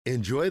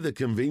Enjoy the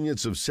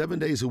convenience of 7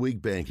 days a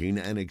week banking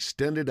and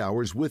extended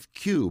hours with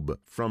Cube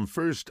from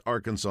First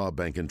Arkansas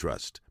Bank and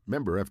Trust.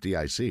 Member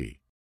FDIC.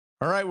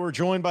 All right, we're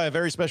joined by a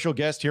very special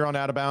guest here on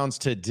Out of Bounds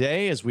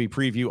today as we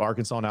preview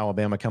Arkansas and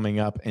Alabama coming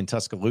up in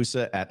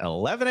Tuscaloosa at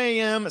 11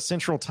 a.m.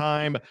 Central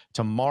Time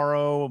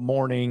tomorrow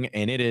morning.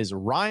 And it is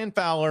Ryan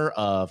Fowler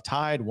of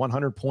Tide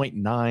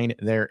 100.9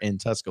 there in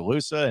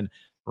Tuscaloosa. And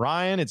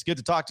Ryan, it's good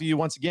to talk to you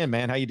once again,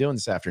 man. How you doing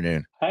this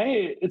afternoon?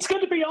 Hey, it's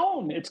good to be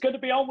on. It's good to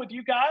be on with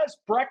you guys.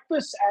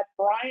 Breakfast at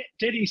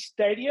Bryant-Denny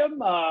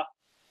Stadium. I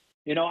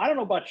don't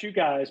know about you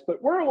guys,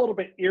 but we're a little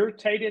bit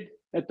irritated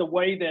at the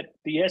way that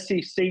the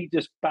SEC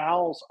just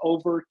bows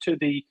over to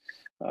the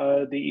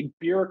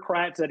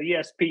bureaucrats at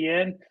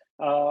ESPN,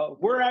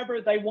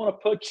 wherever they want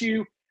to put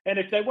you. And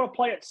if they want to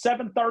play at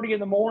 7:30 in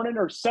the morning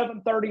or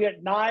 7:30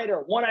 at night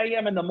or 1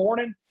 a.m. in the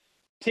morning,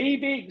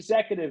 TV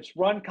executives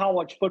run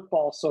college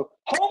football. So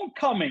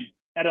homecoming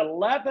at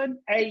 11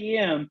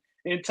 a.m.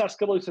 in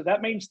Tuscaloosa.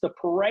 That means the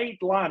parade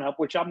lineup,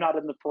 which I'm not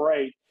in the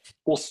parade,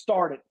 will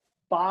start at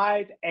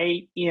 5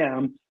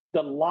 a.m.,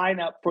 the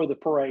lineup for the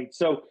parade.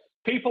 So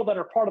people that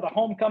are part of the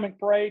homecoming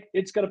parade,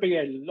 it's going to be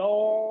a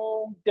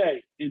long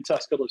day in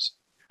Tuscaloosa.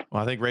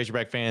 Well, I think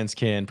Razorback fans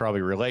can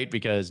probably relate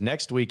because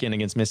next weekend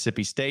against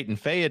Mississippi State in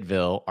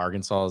Fayetteville,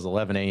 Arkansas's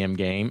 11 a.m.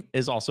 game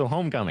is also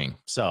homecoming.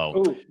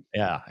 So,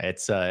 yeah,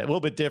 it's a little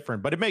bit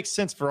different. But it makes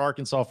sense for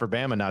Arkansas, for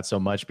Bama, not so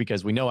much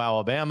because we know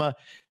Alabama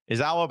is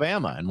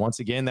Alabama. And once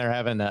again, they're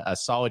having a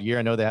solid year.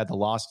 I know they had the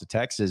loss to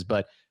Texas,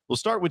 but we'll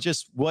start with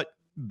just what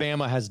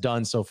Bama has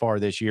done so far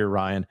this year,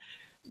 Ryan.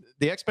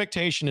 The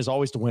expectation is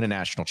always to win a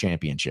national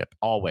championship,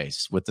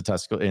 always with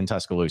the in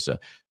Tuscaloosa.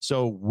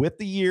 So with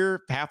the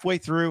year halfway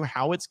through,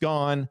 how it's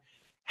gone,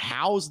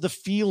 how's the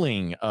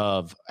feeling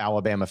of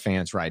Alabama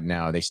fans right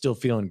now? Are they still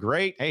feeling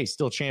great? Hey,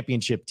 still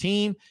championship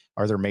team?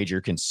 Are there major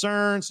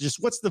concerns?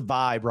 Just what's the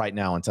vibe right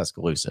now in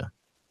Tuscaloosa?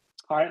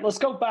 All right, let's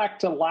go back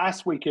to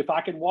last week. If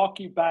I can walk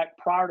you back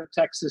prior to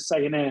Texas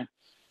A&M.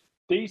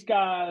 These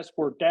guys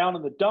were down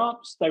in the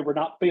dumps. They were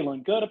not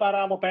feeling good about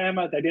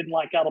Alabama. They didn't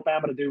like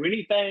Alabama to do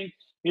anything.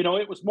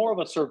 It was more of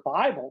a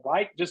survival,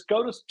 right? Just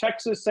go to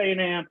Texas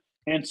A&M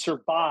and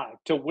survive,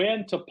 to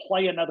win, to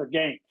play another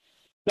game.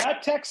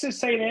 That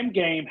Texas A&M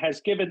game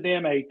has given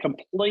them a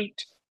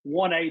complete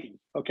 180,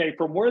 okay?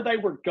 From where they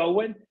were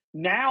going,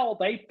 now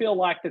they feel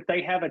like that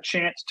they have a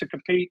chance to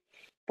compete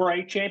for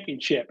a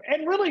championship.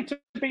 And really, to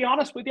be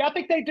honest with you, I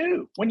think they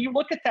do. When you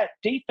look at that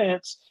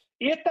defense,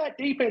 if that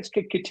defense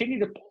could continue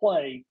to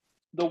play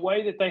the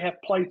way that they have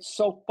played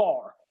so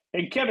far,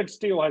 and Kevin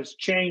Steele has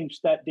changed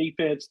that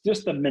defense,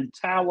 just the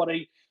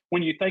mentality.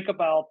 When you think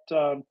about,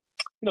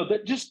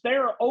 just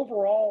their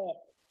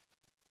overall,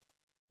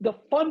 the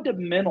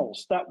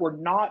fundamentals that were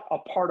not a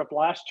part of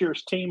last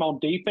year's team on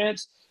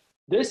defense,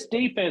 this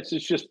defense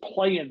is just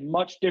playing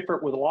much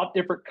different with a lot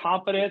different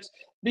confidence.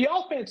 The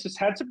offense has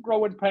had some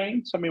growing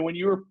pains. I mean, when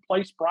you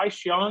replace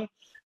Bryce Young,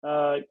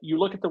 you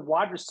look at the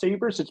wide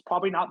receivers, it's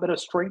probably not been a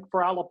strength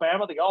for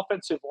Alabama. The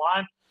offensive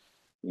line,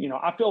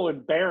 I feel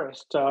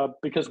embarrassed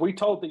because we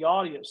told the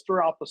audience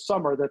throughout the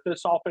summer that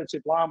this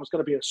offensive line was going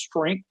to be a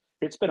strength.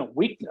 It's been a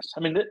weakness. I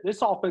mean,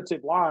 this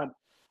offensive line,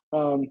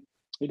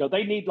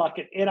 they need like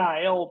an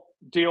NIL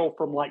deal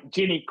from like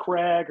Jenny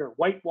Craig or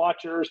Weight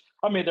Watchers.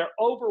 I mean, they're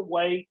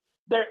overweight.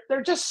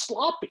 They're just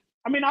sloppy.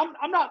 I mean,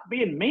 I'm not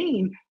being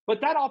mean,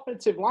 but that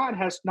offensive line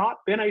has not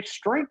been a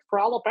strength for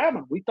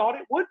Alabama. We thought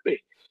it would be.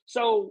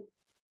 So,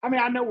 I mean,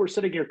 I know we're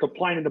sitting here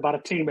complaining about a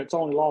team that's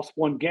only lost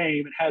one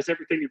game and has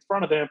everything in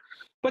front of them,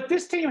 but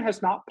this team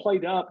has not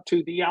played up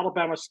to the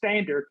Alabama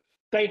standard.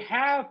 They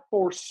have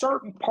for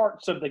certain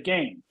parts of the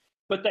game,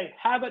 but they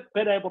haven't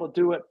been able to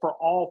do it for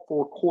all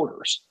four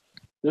quarters.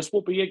 This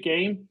will be a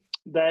game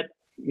that,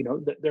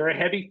 they're a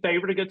heavy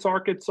favorite against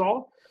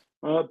Arkansas,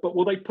 but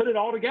will they put it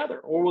all together,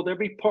 or will there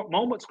be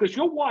moments? Because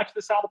you'll watch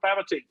this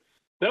Alabama team.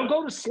 They'll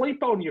go to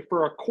sleep on you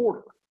for a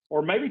quarter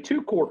or maybe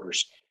two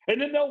quarters, and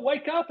then they'll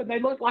wake up and they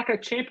look like a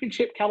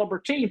championship caliber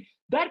team.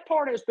 That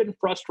part has been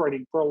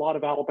frustrating for a lot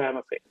of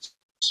Alabama fans.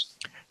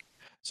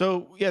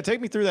 So, yeah,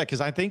 take me through that, because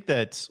I think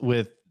that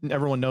with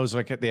everyone knows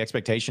like the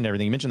expectation and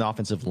everything. You mentioned the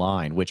offensive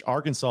line, which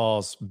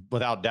Arkansas's,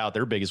 without doubt,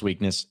 their biggest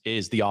weakness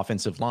is the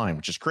offensive line,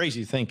 which is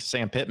crazy to think.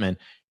 Sam Pittman,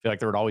 I feel like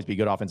there would always be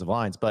good offensive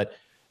lines. But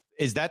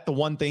is that the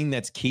one thing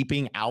that's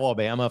keeping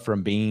Alabama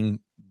from being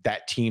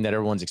that team that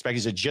everyone's expecting?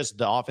 Is it just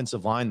the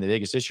offensive line, the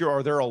biggest issue? Or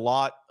are there a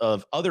lot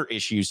of other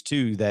issues,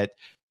 too, that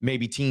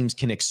maybe teams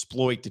can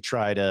exploit to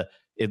try to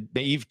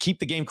keep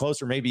the game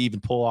closer, maybe even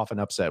pull off an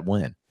upset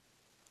win?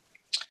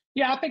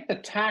 Yeah, I think the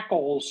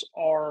tackles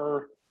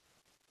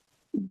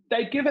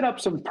they've given up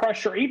some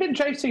pressure. Even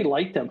J.C.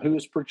 Latham, who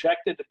is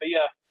projected to be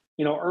a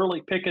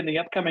early pick in the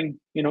upcoming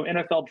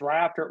NFL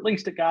draft, or at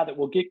least a guy that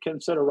will get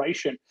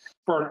consideration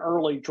for an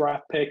early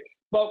draft pick.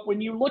 But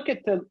when you look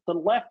at the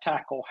left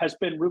tackle, has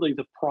been really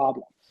the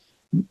problem.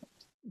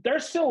 They're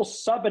still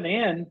subbing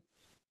in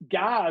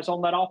guys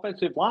on that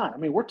offensive line. I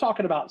mean, we're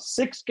talking about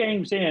 6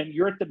 games in,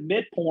 you're at the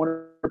midpoint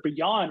or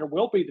beyond, or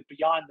will be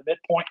beyond the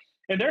midpoint,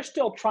 and they're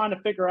still trying to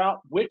figure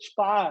out which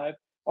 5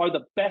 are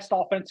the best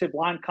offensive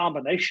line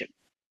combination.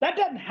 That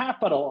doesn't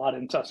happen a lot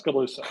in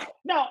Tuscaloosa.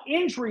 Now,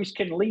 injuries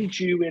can lead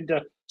you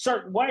into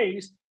certain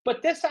ways,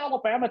 but this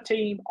Alabama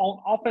team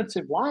on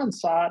offensive line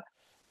side,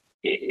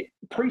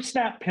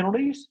 pre-snap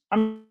penalties. I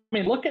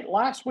mean, look at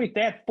last week.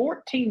 They had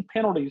 14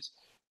 penalties.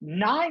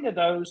 9 of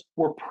those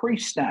were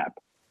pre-snap.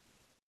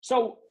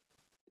 So,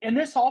 and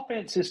this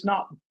offense is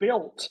not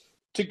built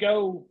to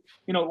go,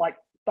 like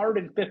 3rd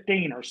and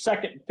 15 or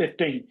 2nd and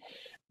 15.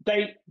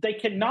 They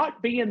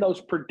cannot be in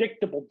those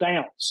predictable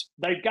downs.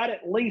 They've got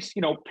at least,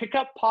 pick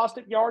up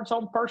positive yards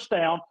on first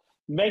down,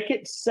 make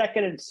it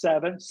 2nd and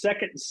 7,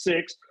 2nd and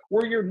 6,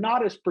 where you're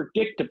not as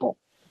predictable.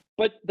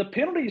 But the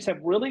penalties have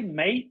really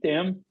made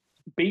them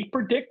be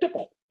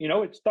predictable.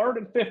 It's 3rd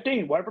and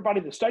 15. Well, everybody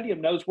in the stadium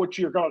knows what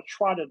you're going to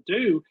try to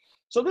do.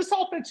 So this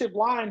offensive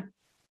line,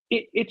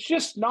 it's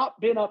just not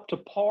been up to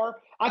par.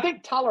 I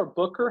think Tyler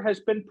Booker has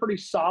been pretty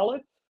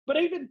solid, but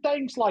even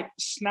things like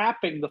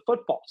snapping the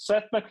football.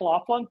 Seth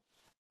McLaughlin,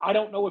 I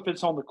don't know if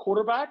it's on the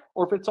quarterback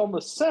or if it's on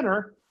the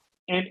center,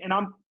 and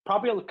I'm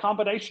probably a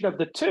combination of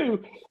the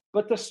two,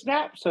 but the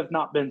snaps have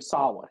not been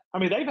solid. I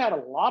mean, they've had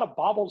a lot of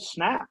bobbled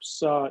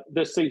snaps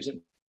this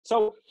season.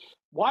 So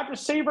wide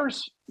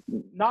receivers,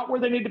 not where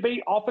they need to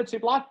be,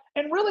 offensive line.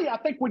 And really, I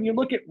think when you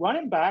look at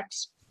running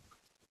backs,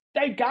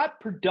 they got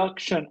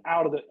production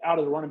out of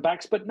the running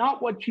backs, but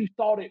not what you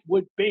thought it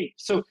would be.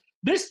 So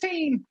this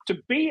team to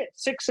be at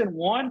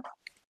 6-1,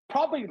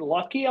 probably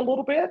lucky a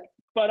little bit,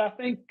 but I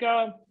think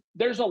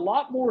there's a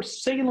lot more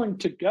ceiling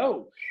to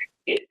go.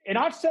 And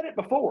I've said it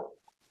before,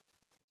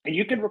 and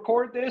you can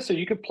record this or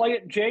you can play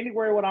it in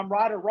January when I'm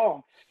right or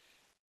wrong.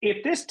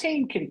 If this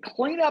team can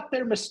clean up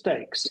their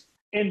mistakes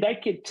and they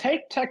can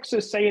take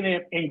Texas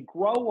A&M and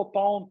grow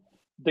upon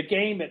the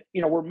game at,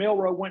 where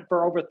Milroe went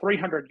for over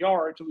 300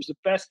 yards, it was the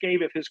best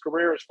game of his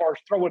career as far as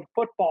throwing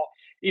football.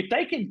 If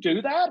they can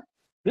do that,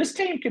 this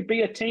team could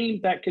be a team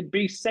that could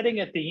be sitting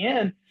at the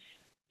end,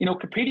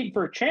 competing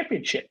for a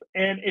championship.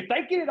 And if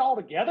they get it all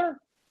together,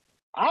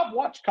 I've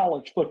watched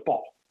college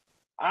football.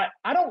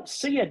 I don't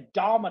see a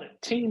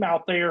dominant team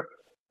out there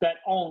that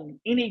on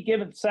any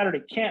given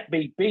Saturday can't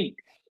be beat.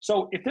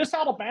 So if this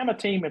Alabama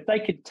team, if they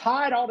could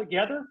tie it all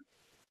together,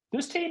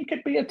 this team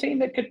could be a team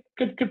that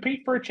could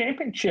compete for a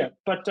championship.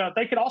 But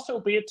they could also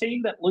be a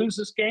team that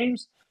loses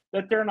games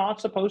that they're not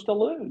supposed to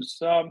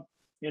lose.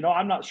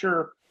 I'm not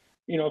sure,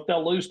 if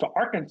they'll lose to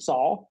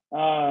Arkansas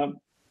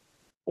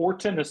or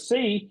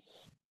Tennessee,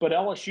 but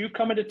LSU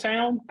coming to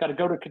town, got to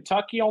go to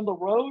Kentucky on the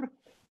road.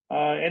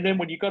 And then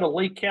when you go to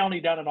Lee County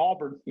down in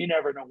Auburn, you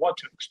never know what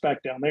to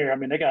expect down there. I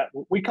mean,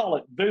 we call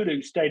it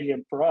Voodoo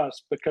Stadium for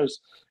us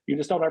because you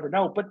just don't ever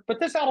know. But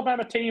this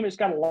Alabama team has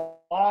got a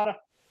lot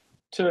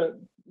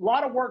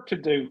of work to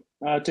do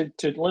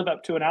to live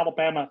up to an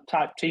Alabama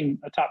type team,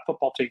 a top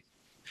football team.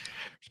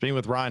 Speaking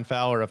with Ryan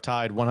Fowler of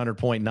Tide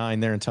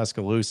 100.9 there in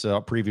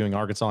Tuscaloosa, previewing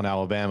Arkansas and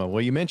Alabama.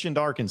 Well, you mentioned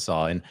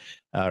Arkansas, and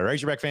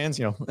Razorback fans,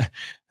 they're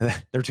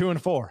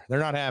 2-4. They're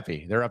not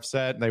happy. They're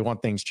upset. They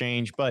want things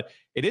changed. But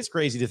it is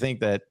crazy to think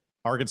that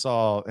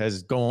Arkansas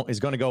is going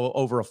to go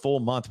over a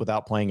full month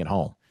without playing at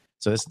home.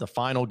 So this is the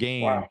final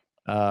game. Wow.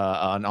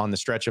 On the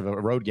stretch of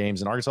road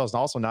games. And Arkansas has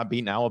also not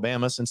beaten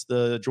Alabama since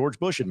the George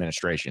Bush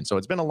administration. So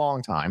it's been a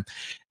long time.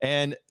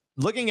 And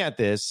looking at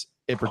this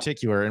in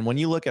particular, and when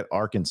you look at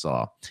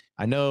Arkansas,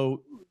 I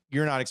know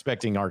you're not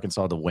expecting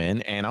Arkansas to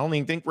win, and I don't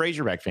even think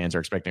Razorback fans are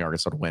expecting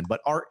Arkansas to win.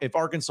 But if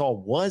Arkansas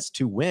was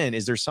to win,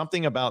 is there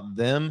something about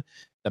them,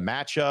 the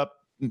matchup?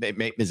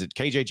 Is it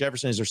KJ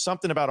Jefferson? Is there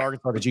something about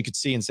Arkansas that you could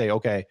see and say,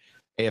 okay,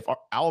 if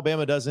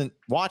Alabama doesn't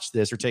watch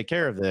this or take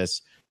care of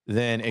this,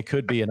 then it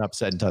could be an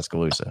upset in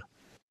Tuscaloosa?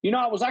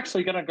 I was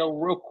actually going to go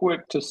real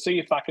quick to see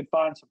if I could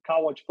find some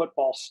college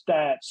football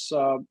stats.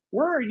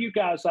 Where are you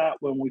guys at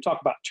when we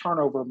talk about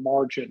turnover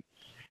margin?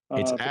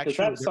 It's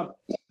actually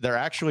they're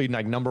actually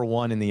like number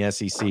one in the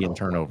SEC in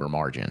turnover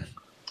margin.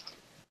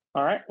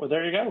 All right. Well,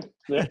 there you go.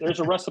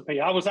 There's a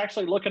recipe. I was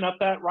actually looking up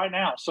that right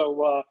now.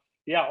 So,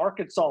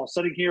 Arkansas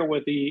sitting here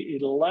with the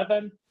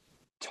 11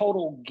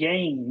 total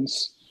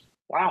games.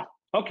 Wow.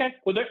 Okay.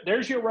 Well,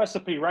 there's your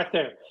recipe right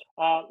there.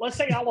 Let's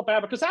say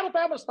Alabama, because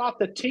Alabama's not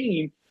the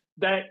team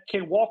that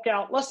can walk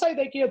out. Let's say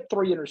they give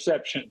 3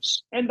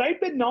 interceptions, and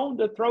they've been known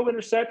to throw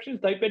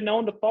interceptions. They've been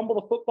known to fumble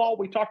the football.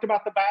 We talked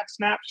about the bad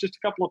snaps just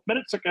a couple of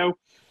minutes ago.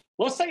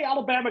 Let's say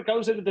Alabama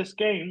goes into this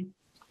game,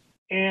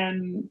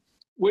 and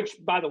which,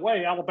 by the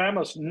way,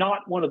 Alabama's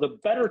not one of the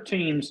better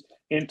teams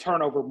in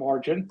turnover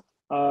margin.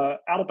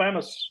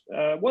 Alabama's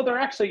they're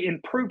actually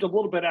improved a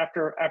little bit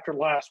after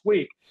last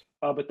week.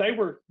 But they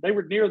were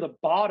near the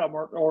bottom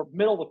or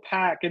middle of the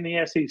pack in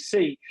the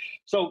SEC.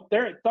 So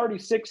they're at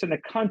 36 in the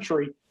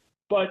country.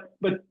 But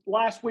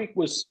last week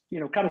was,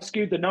 kind of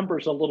skewed the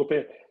numbers a little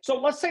bit. So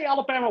let's say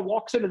Alabama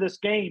walks into this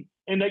game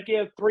and they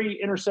give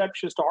 3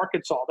 interceptions to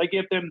Arkansas. They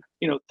give them,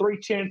 3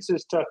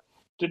 chances to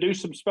do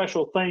some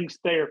special things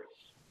there.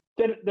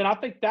 Then I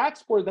think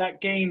that's where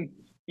that game,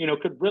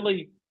 could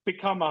really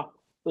become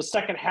the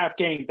second half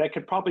game that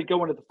could probably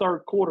go into the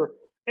third quarter.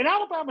 And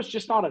Alabama's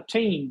just not a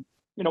team.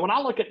 When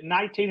I look at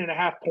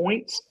 19.5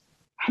 points,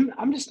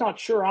 I'm just not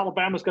sure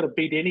Alabama's going to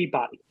beat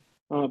anybody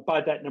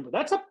by that number.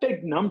 That's a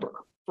big number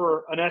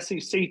for an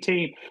SEC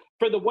team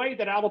for the way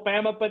that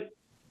but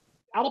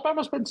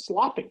Alabama's been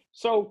sloppy.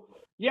 So,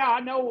 yeah, I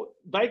know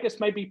Vegas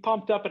may be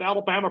pumped up at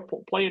Alabama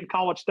playing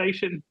College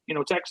Station,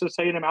 Texas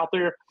A&M out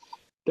there,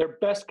 their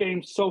best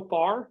game so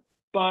far,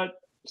 but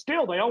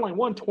still they only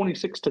won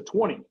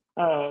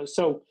 26-20.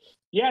 So,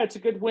 yeah, it's a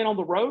good win on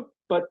the road,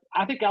 but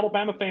I think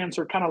Alabama fans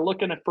are kind of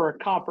looking for a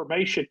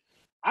confirmation.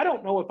 I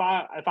don't know if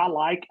I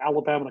like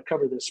Alabama to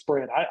cover this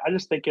spread. I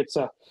just think it's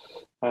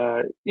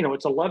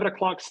it's 11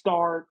 o'clock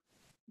start.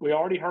 We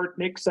already heard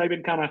Nick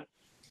Saban kind of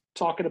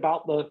talking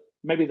about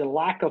maybe the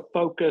lack of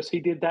focus. He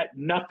did that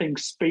nothing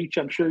speech.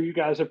 I'm sure you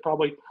guys have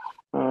probably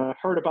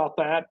heard about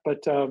that,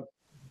 but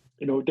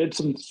did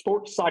some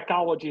sports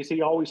psychology as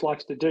he always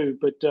likes to do.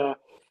 But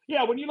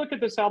yeah, when you look at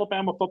this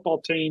Alabama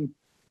football team,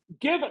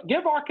 give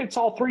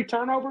Arkansas 3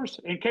 turnovers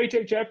and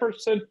KJ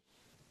Jefferson,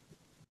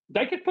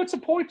 they could put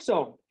some points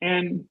on.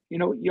 And,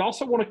 you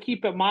also want to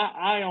keep my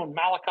eye on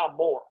Malachi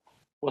Moore.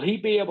 Will he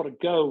be able to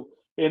go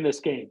in this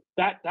game?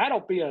 That'll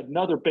be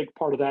another big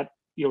part of that,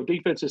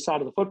 defensive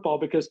side of the football,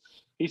 because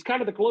he's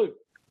kind of the glue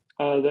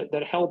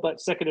that held that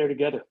secondary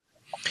together.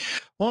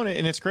 Well,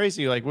 and it's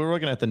crazy. Like, we're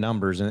looking at the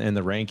numbers and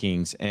the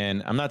rankings,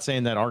 and I'm not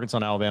saying that Arkansas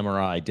and Alabama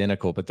are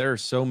identical, but there are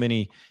so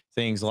many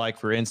things, like,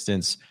 for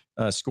instance,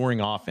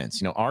 scoring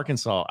offense.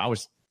 Arkansas, I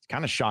was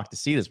kind of shocked to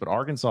see this, but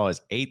Arkansas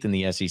is 8th in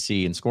the SEC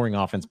in scoring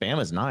offense.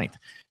 Bama's 9th.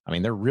 I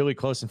mean, they're really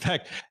close. In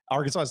fact,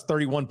 Arkansas is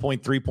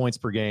 31.3 points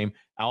per game.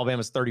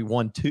 Alabama's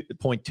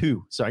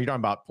 31.2. So you're talking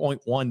about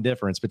 0.1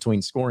 difference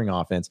between scoring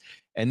offense.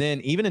 And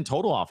then even in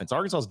total offense,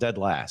 Arkansas is dead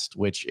last,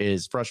 which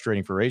is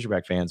frustrating for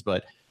Razorback fans.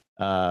 But,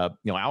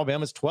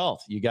 Alabama's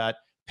 12th. You got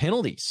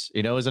penalties,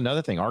 is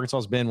another thing. Arkansas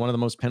has been one of the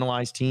most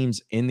penalized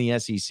teams in the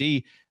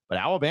SEC, but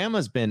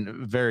Alabama's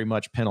been very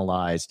much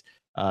penalized.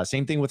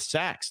 Same thing with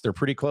sacks. They're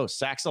pretty close.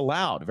 Sacks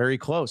allowed, very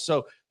close.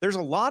 So there's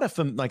a lot of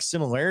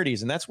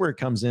similarities, and that's where it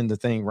comes into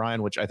thing,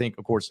 Ryan, which I think,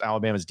 of course,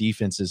 Alabama's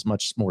defense is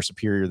much more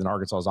superior than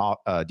Arkansas's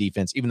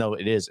defense, even though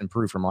it is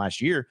improved from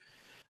last year.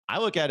 I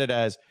look at it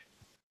as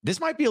this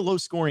might be a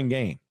low-scoring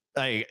game.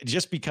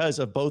 Just because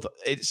of both.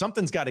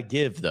 Something's got to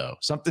give, though.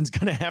 Something's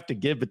going to have to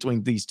give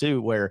between these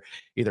two, where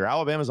either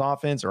Alabama's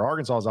offense or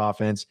Arkansas's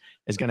offense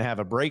is going to have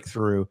a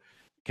breakthrough,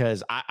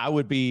 because I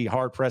would be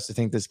hard-pressed to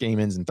think this game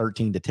ends in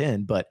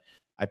 13-10, but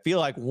I feel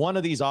like one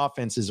of these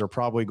offenses are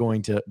probably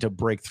going to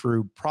break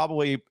through,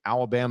 probably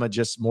Alabama,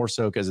 just more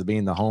so because of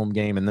being the home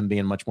game and them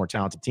being a much more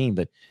talented team.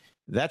 But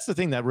that's the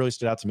thing that really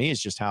stood out to me,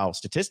 is just how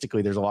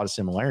statistically there's a lot of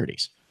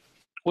similarities.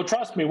 Well,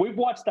 trust me, we've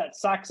watched that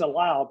sacks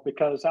allowed,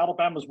 because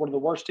Alabama is one of the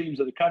worst teams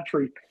in the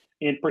country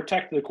in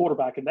protecting the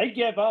quarterback, and they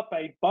give up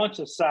a bunch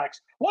of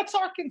sacks. What's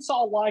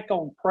Arkansas like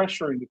on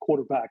pressuring the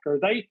quarterback? Are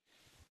they,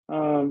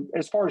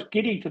 as far as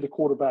getting to the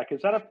quarterback,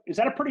 is that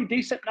a pretty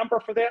decent number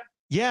for them?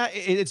 Yeah,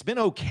 it's been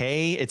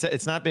okay.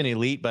 It's not been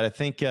elite, but I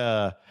think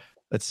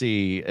let's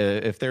see,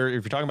 if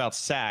you're talking about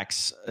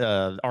sacks,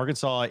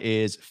 Arkansas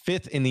is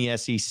 5th in the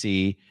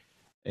SEC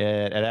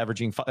at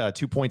averaging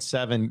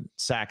 2.7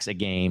 sacks a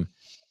game.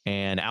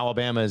 And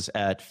Alabama's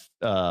at,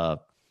 I'm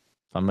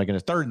looking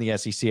at 3rd in the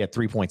SEC at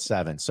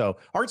 3.7. So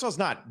Arkansas is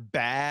not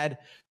bad,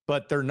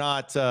 but they're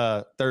not,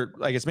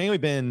 it's mainly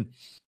been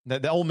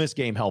the Ole Miss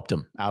game helped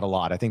them out a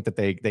lot. I think that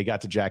they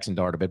got to Jackson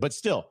Dart a bit, but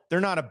still, they're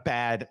not a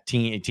bad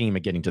team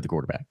at getting to the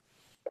quarterback.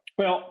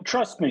 Well,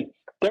 trust me,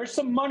 there's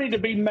some money to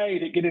be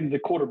made at getting to the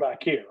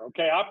quarterback here.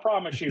 Okay. I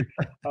promise you,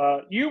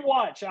 you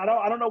watch, I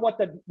don't know what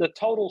the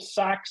total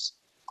sacks,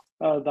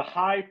 the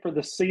high for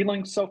the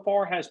ceiling so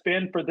far has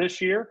been for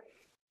this year,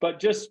 but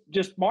just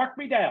mark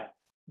me down.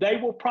 They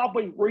will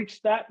probably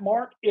reach that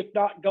mark, if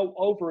not go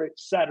over it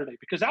Saturday,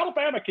 because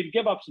Alabama can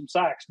give up some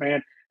sacks,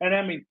 man. And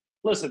I mean,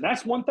 listen,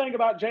 that's one thing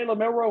about Jalen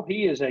Milroe.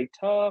 He is a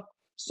tough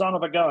son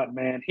of a gun,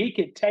 man. He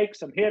could take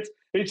some hits.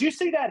 Did you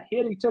see that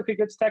hit he took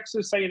against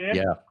Texas A&M?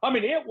 Yeah. I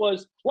mean, it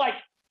was like,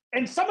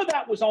 and some of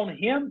that was on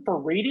him for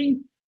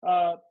reading.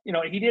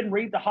 He didn't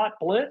read the hot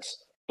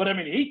blitz, but I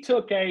mean, he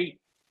took a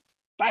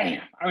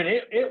bam. I mean,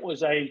 it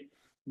was a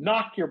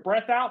knock your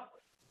breath out.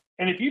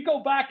 And if you go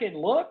back and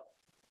look,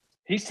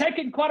 he's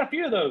taken quite a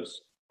few of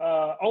those.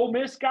 Ole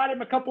Miss got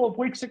him a couple of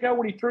weeks ago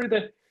when he threw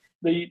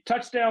the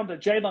touchdown to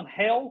Jalen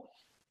Hale,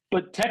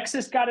 but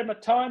Texas got him a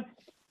ton.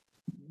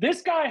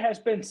 This guy has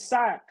been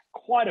sacked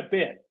quite a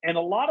bit, and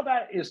a lot of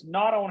that is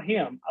not on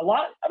him.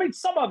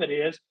 Some of it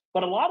is,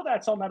 but a lot of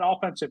that's on that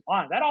offensive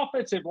line. That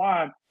offensive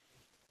line,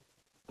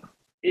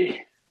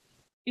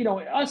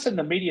 us in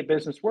the media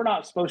business, we're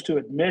not supposed to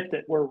admit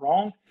that we're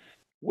wrong.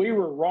 We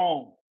were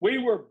wrong. We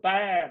were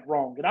bad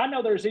wrong. And I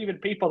know there's even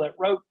people that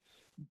wrote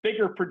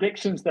bigger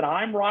predictions than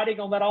I'm writing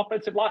on that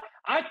offensive line.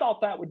 I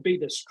thought that would be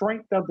the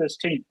strength of this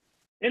team.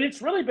 And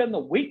it's really been the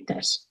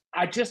weakness.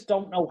 I just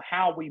don't know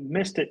how we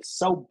missed it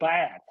so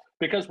bad.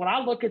 Because when I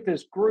look at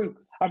this group,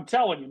 I'm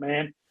telling you,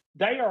 man,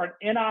 they are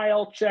an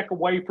NIL check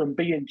away from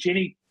being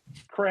Jenny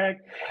Craig.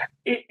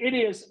 It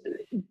is.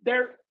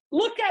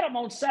 Look at them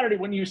on Saturday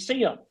when you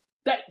see them.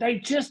 They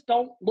just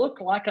don't look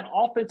like an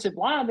offensive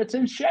line that's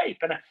in shape.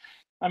 And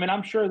I mean,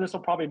 I'm sure this will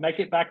probably make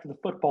it back to the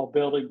football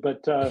building,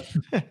 but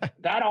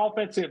that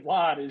offensive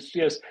line is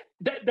just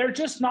they're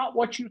just not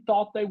what you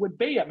thought they would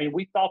be. I mean,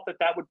 we thought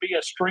that would be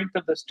a strength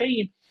of this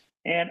team,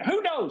 and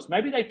who knows?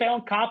 Maybe they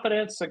found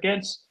confidence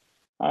against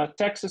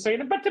Texas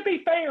A&M. But to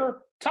be fair,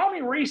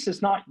 Tommy Rees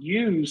has not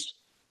used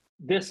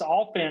this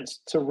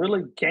offense to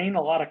really gain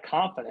a lot of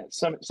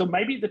confidence. So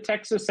maybe the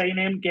Texas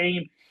A&M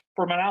game,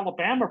 from an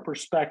Alabama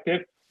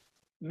perspective,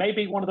 may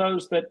be one of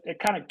those that it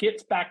kind of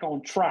gets back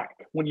on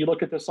track when you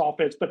look at this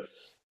offense. But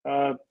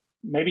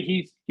maybe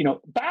he's,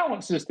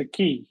 balance is the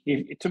key.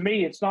 To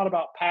me, it's not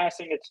about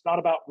passing. It's not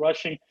about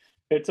rushing.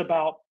 It's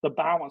about the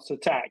balanced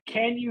attack.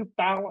 Can you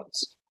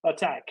balance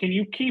attack? Can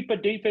you keep a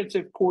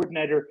defensive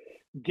coordinator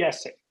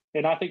guessing?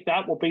 And I think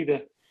that will be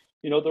the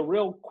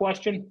real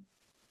question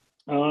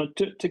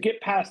to get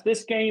past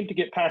this game, to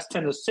get past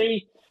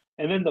Tennessee,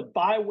 and then the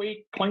bye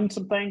week, clean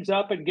some things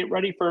up and get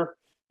ready for,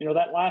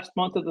 that last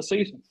month of the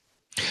season.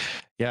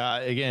 Yeah,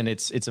 again,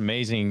 it's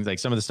amazing. Like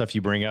some of the stuff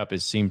you bring up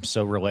seems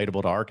so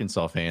relatable to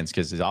Arkansas fans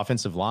because the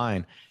offensive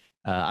line,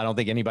 I don't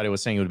think anybody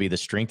was saying it would be the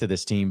strength of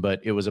this team, but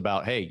it was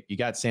about, hey, you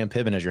got Sam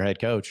Pittman as your head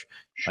coach.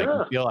 Sure.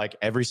 Like, you feel like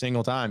every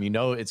single time,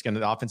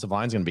 the offensive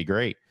line is going to be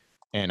great.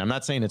 And I'm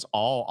not saying it's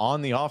all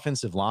on the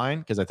offensive line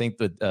because I think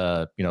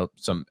that,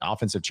 some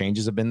offensive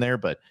changes have been there,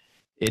 but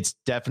it's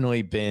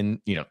definitely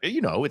been,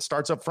 it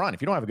starts up front.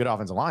 If you don't have a good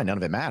offensive line, none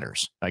of it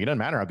matters. Like it doesn't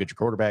matter how good your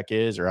quarterback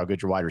is or how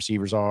good your wide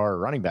receivers are or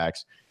running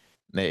backs.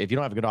 If you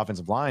don't have a good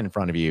offensive line in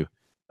front of you,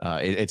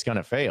 it's going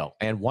to fail.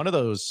 And one of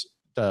those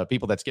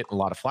people that's getting a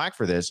lot of flack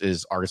for this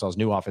is Arkansas's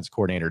new offensive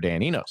coordinator,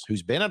 Dan Enos,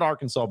 who's been at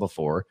Arkansas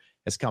before,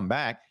 has come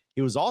back.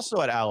 He was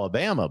also at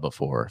Alabama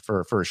before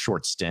for a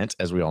short stint,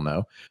 as we all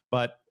know.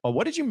 But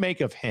what did you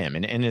make of him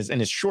and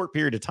his short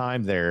period of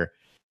time there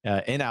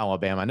in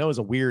Alabama? I know it was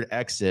a weird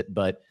exit,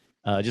 but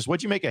just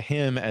what'd you make of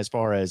him as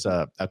far as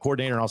a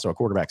coordinator and also a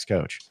quarterback's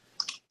coach?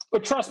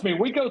 But trust me,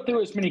 we go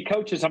through as many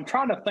coaches. I'm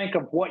trying to think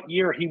of what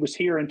year he was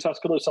here in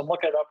Tuscaloosa. I'm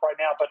looking it up right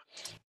now. But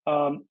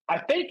I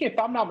think, if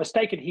I'm not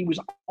mistaken, he was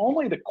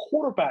only the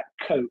quarterback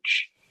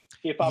coach.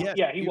 He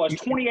was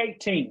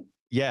 2018.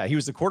 Yeah, he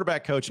was the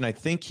quarterback coach, and I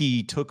think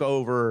he took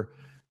over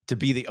to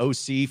be the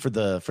OC for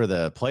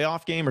the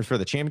playoff game or for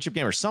the championship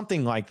game or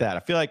something like that. I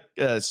feel like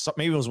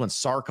maybe it was when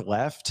Sark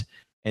left.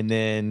 And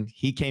then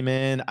he came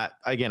in.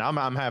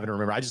 I'm having to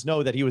remember. I just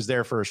know that he was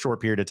there for a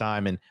short period of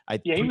time, and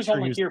he was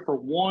only here for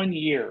 1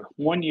 year.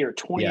 1 year,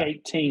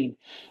 2018.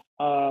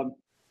 Yeah.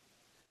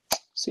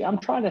 I'm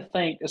trying to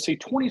think.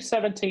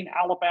 2017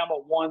 Alabama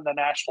won the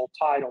national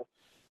title.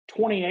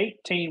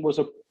 2018 was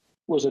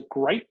a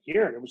great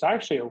year. It was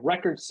actually a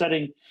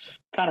record-setting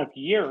kind of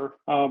year.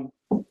 I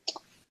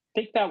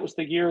think that was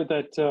the year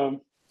that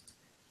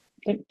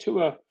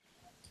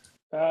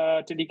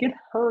did he get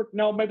hurt?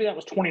 No, maybe that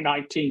was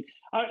 2019.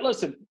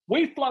 Listen,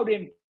 we float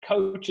in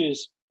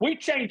coaches. We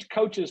change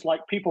coaches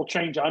like people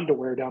change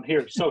underwear down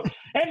here. So,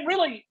 and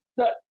really,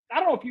 I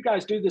don't know if you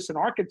guys do this in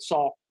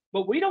Arkansas,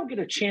 but we don't get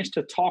a chance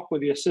to talk with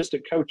the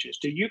assistant coaches.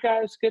 Do you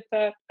guys get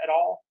that at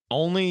all?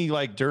 Only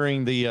like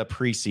during the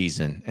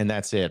preseason, and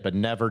that's it, but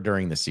never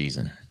during the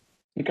season.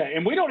 Okay,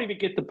 and we don't even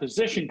get the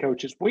position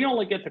coaches. We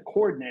only get the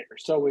coordinator.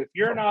 So if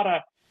you're not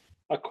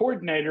a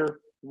coordinator,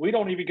 we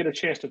don't even get a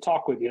chance to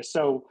talk with you.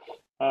 So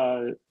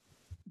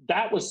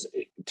that was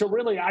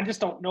I just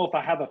don't know if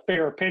I have a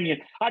fair opinion.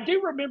 I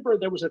do remember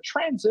there was a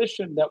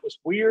transition that was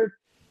weird.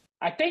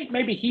 I think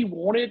maybe he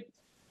wanted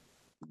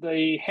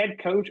the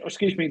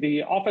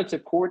the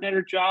offensive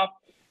coordinator job.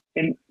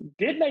 And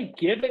did they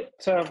give it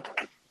to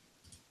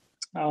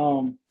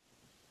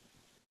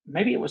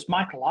maybe it was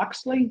Mike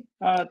Locksley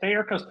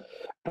there? Because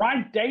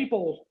Brian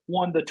Dable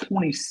won the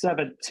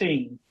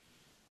 2017.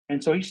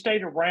 And so he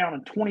stayed around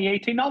in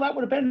 2018. No, that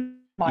would have been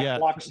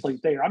Mike Locksley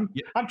there. I'm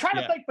trying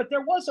to think, but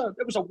there was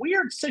a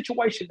weird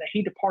situation that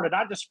he departed.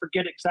 I just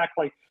forget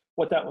exactly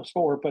what that was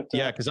for. But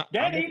because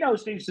Dan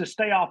Enos needs to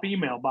stay off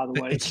email, by the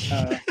way.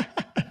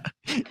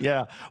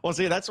 Yeah. Well,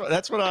 see, that's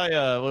what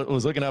I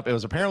was looking up. It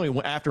was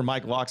apparently after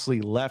Mike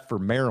Locksley left for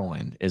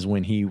Maryland is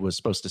when he was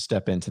supposed to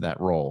step into that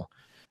role.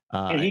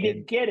 And he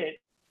didn't get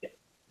it.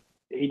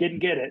 He didn't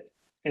get it.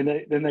 And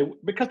then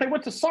because they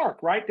went to Sark,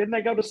 right? Didn't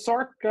they go to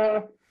Sark?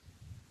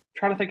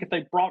 Trying to think if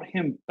they brought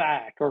him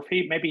back or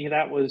if maybe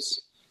that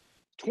was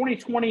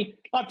 2020.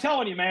 I'm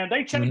telling you, man,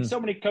 they changed so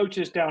many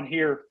coaches down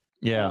here.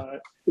 Yeah.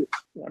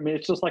 I mean,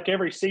 it's just like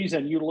every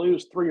season you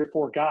lose 3 or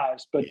 4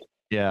 guys, but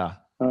yeah.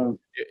 I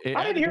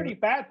didn't hear any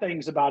bad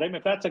things about him,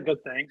 if that's a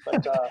good thing.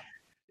 But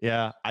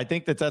yeah, I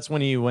think that's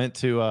when he went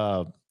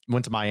to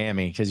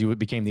Miami because he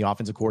became the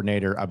offensive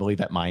coordinator, I believe,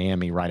 at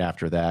Miami right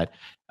after that.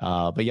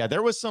 But yeah,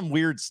 there was some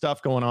weird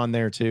stuff going on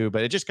there too.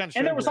 But it just kind of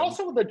and there was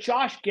also the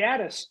Josh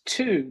Gaddis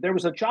too. There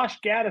was a Josh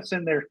Gaddis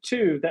in there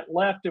too that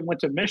left and went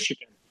to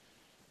Michigan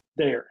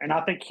there, and I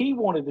think he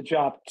wanted the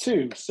job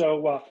too.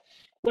 So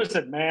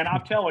listen, man,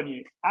 I'm telling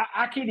you,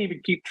 I can't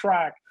even keep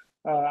track.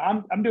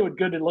 I'm doing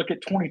good to look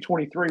at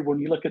 2023 when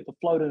you look at the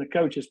float of the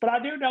coaches. But I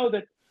do know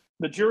that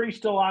the jury's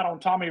still out on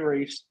Tommy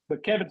Rees,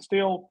 but Kevin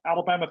Steele,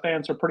 Alabama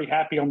fans are pretty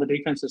happy on the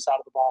defensive side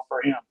of the ball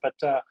for him. But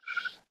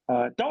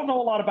Don't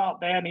know a lot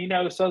about Dan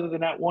Enos other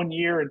than that 1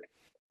 year. And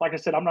like I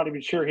said, I'm not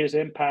even sure his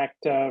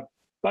impact.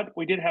 But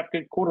we did have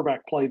good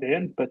quarterback play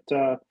then. But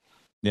Tua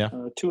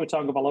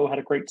Tagovailoa had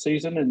a great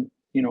season, and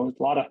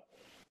a lot of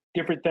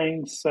different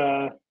things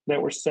that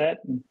were set.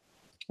 And,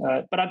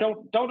 but I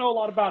don't know a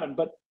lot about him.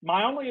 But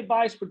my only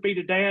advice would be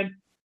to Dan: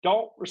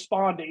 don't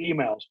respond to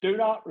emails. Do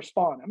not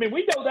respond. I mean,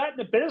 we know that in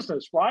the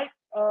business, right?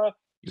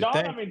 John,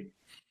 I mean,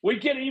 we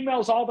get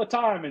emails all the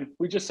time, and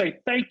we just say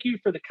thank you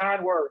for the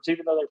kind words,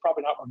 even though they're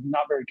probably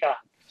not very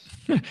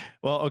kind.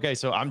 Well, okay,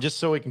 so I'm just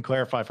so we can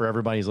clarify for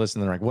everybody who's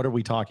listening, like, what are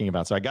we talking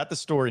about? So I got the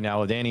story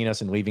now of Dan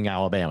Enos and leaving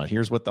Alabama.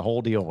 Here's what the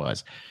whole deal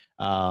was.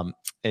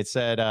 It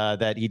said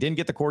that he didn't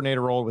get the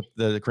coordinator role with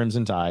the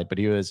Crimson Tide, but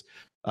he was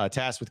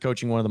tasked with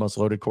coaching one of the most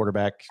loaded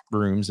quarterback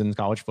rooms in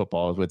college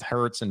football with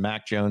Hurts and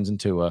Mac Jones and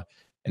Tua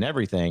and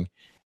everything.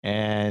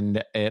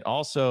 And it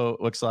also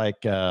looks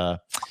like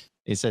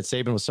he said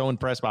Saban was so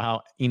impressed by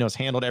how Enos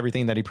handled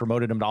everything that he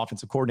promoted him to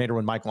offensive coordinator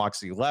when Mike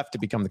Locksley left to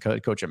become the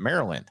coach at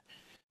Maryland.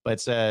 But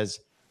it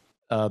says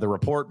the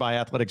report by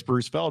Athletics'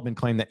 Bruce Feldman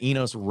claimed that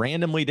Enos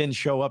randomly didn't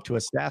show up to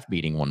a staff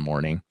meeting one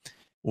morning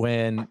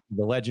when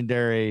the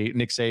legendary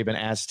Nick Saban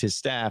asked his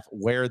staff,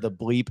 where the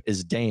bleep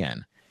is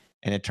Dan?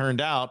 And it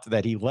turned out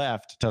that he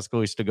left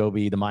Tuscaloosa to go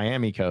be the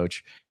Miami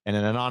coach. And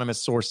an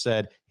anonymous source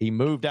said he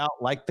moved out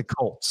like the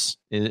Colts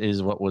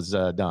is what was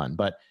done.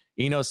 But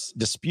Enos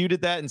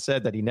disputed that and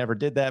said that he never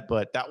did that.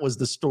 But that was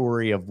the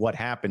story of what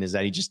happened, is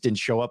that he just didn't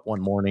show up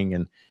one morning,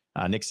 and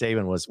Nick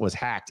Saban was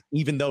hacked,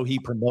 even though he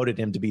promoted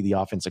him to be the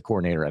offensive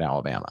coordinator at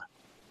Alabama.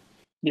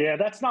 Yeah,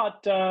 that's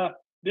not the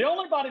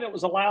only body that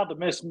was allowed to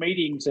miss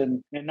meetings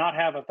and not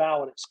have a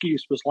valid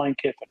excuse was Lane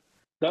Kiffin.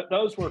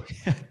 Those were,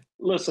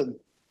 listen,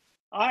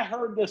 I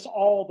heard this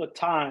all the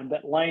time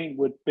that Lane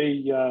would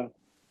be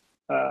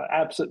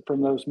absent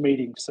from those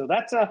meetings. So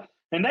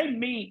and they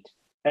meet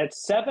at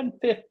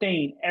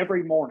 7:15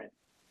 every morning,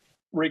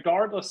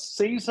 regardless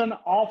season,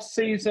 off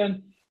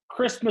season,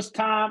 Christmas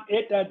time,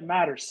 it doesn't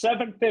matter.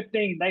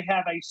 7:15, they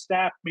have a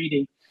staff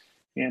meeting.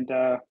 And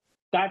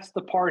that's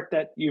the part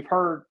that you've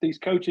heard these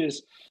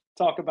coaches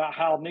talk about,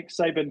 how Nick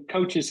Saban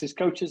coaches his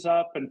coaches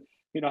up, and,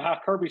 how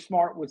Kirby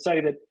Smart would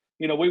say that,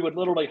 we would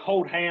literally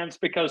hold hands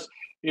because,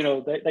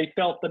 they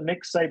felt the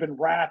Nick Saban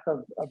wrath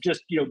of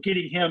just,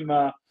 getting him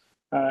at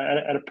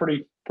a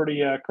pretty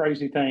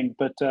crazy thing.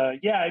 But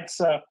it's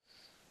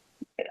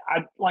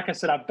like I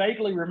said, I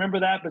vaguely remember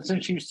that, but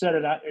since you said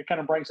it, it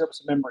kind of brings up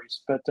some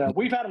memories. But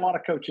we've had a lot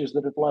of coaches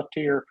that have left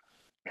here.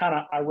 Kind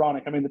of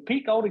ironic. I mean, the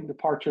Pete Golding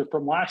departure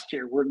from last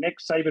year, where Nick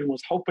Saban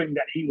was hoping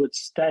that he would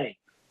stay.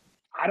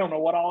 I don't know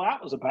what all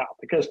that was about,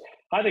 because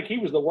I think he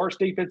was the worst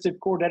defensive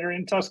coordinator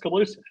in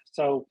Tuscaloosa.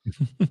 So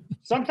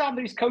sometimes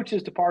these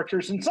coaches'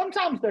 departures, and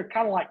sometimes they're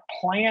kind of like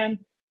planned.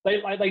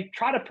 They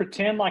try to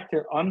pretend like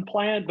they're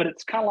unplanned, but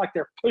it's kind of like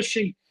they're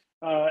pushing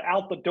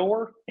out the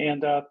door,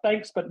 and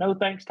thanks but no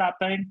thanks type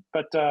thing.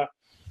 But a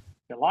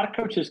lot of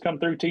coaches come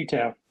through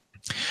T-Town.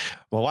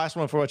 Well, last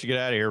one before I let you get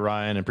out of here,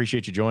 Ryan.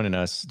 Appreciate you joining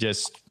us.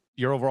 Just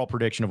your overall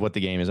prediction of what the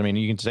game is. I mean,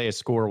 you can say a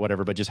score or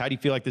whatever, but just how do you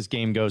feel like this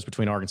game goes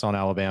between Arkansas and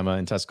Alabama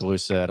in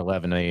Tuscaloosa at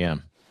 11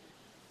 a.m.?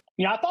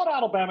 Yeah, I thought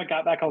Alabama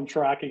got back on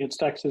track against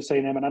Texas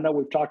A&M, and I know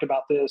we've talked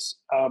about this.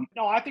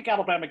 No, I think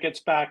Alabama gets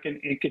back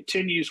and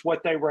continues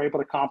what they were able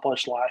to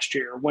accomplish last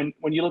year. When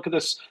you look at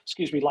this,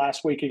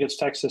 last week against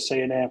Texas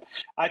A&M,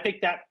 I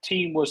think that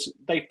team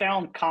they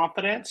found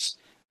confidence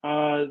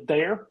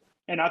there.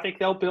 And I think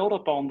they'll build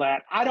upon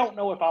that. I don't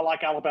know if I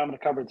like Alabama to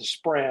cover the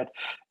spread.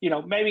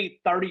 Maybe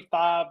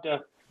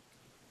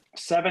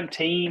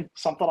 35-17,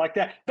 something like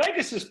that.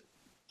 Vegas is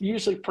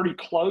usually pretty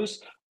close,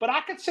 but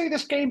I could see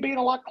this game being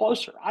a lot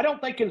closer. I don't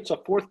think it's a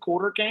fourth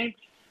quarter game.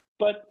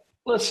 But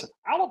listen,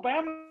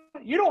 Alabama,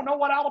 you don't know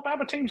what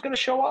Alabama team's going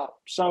to show up.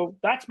 So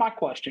that's my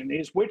question,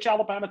 is which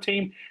Alabama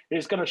team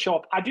is going to show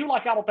up. I do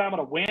like Alabama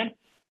to win.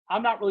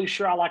 I'm not really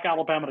sure I like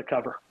Alabama to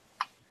cover.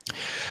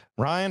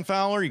 Ryan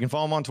Fowler, you can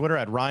follow him on Twitter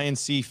at Ryan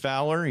C.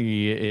 Fowler.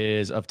 He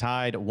is of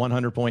Tide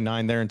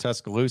 100.9 there in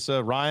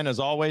Tuscaloosa. Ryan, as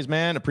always,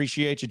 man,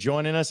 appreciate you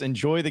joining us.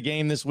 Enjoy the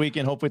game this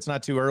weekend. Hopefully it's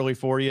not too early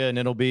for you, and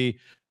it'll be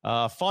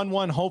a fun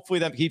one. Hopefully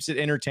that keeps it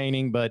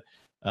entertaining, but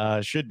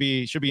should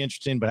be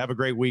interesting. But have a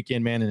great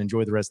weekend, man, and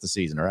enjoy the rest of the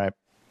season, all right?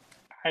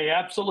 Hey,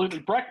 absolutely.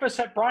 Breakfast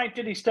at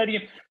Bryant-Denny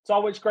Stadium. It's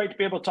always great to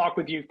be able to talk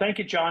with you. Thank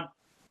you, John.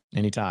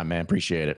 Anytime, man. Appreciate it.